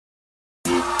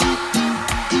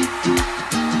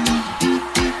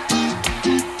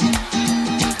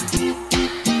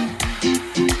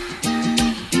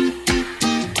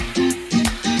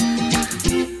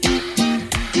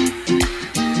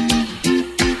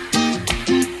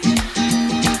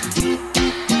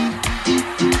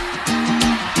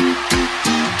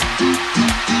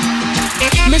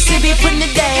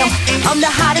I'm the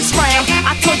hottest round.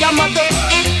 I told y'all mother,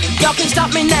 y'all can't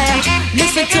stop me now.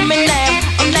 Listen to me now.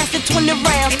 I'm lasting 20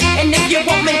 rounds. And if you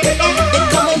want me, then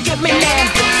come on get me now.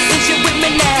 Is you with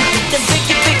me now? The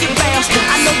biggie bounce.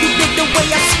 I know you dig the way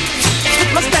I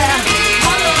switch my style.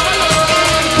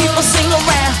 People sing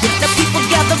around, now people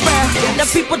gather round, now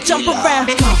people jump around.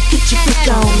 Get your freak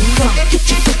on, get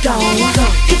your freak on,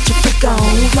 get your freak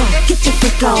on, get your freak on, get your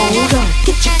freak on,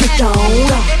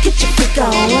 get your freak on,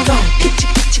 get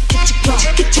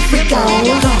your freak on,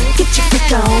 get your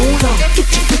freak on, get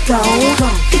your freak on,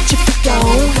 get your freak on,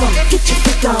 get your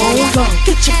freak on,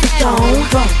 get your freak on,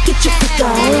 get your freak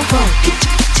on,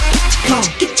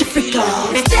 get your freak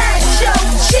on. That's your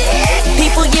chick.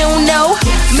 People you don't know,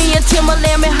 me and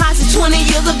Timberland been hot since 20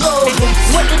 years ago.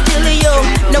 What the dealio?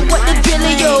 Now what the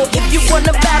dealio? If you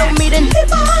wanna battle me, then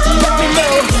let me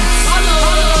know.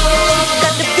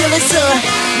 Got the feeling, son.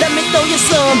 Let me throw you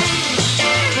some.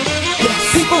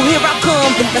 People, here I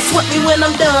come. Now sweat me when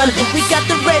I'm done. We got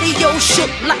the radio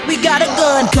shook like we got a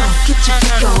gun. Get your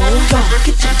freak on,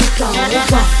 get your freak on,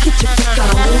 get your freak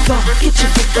on, get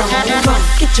your freak on, get your freak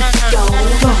on, get your freak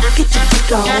on, get your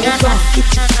freak on, get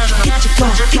your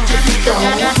freak on, get your freak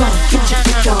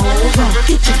on,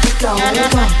 get your freak on,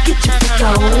 get your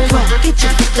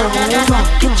freak on,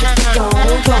 get your freak on,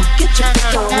 get your freak on, get your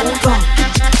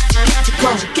freak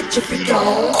on, get your freak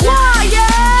on. Quiet.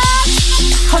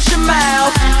 Hush your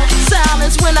mouth,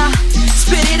 silence when I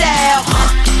spit it out.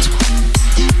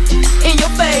 In your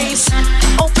face,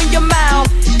 open your mouth,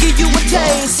 give you a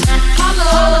taste.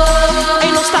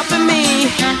 Ain't no stopping me,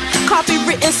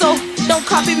 copywritten so don't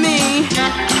copy me.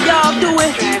 Y'all do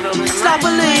it,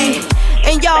 sloppily,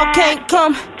 and y'all can't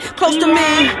come close to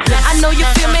me. I know you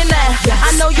feel me now,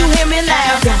 I know you hear me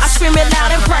loud. I scream it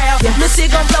loud and proud,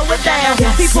 Missy gon' blow it down.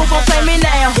 People gon' play me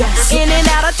now, in and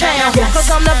out of town, cause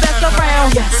I'm the best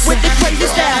around, with the crazy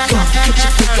style. Get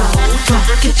your freak on,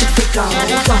 get your freak on,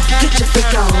 get your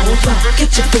freak on,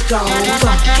 get your freak on, get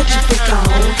your freak on, get your freak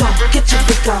on, get your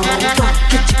freak on,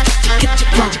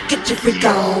 get your freak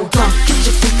on, get your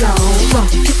freak on, get your freak on, get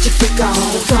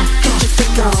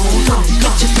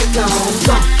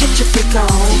your freak on, get your freak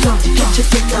on, get your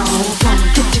freak on,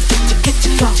 get your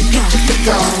freak on, get your freak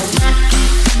on.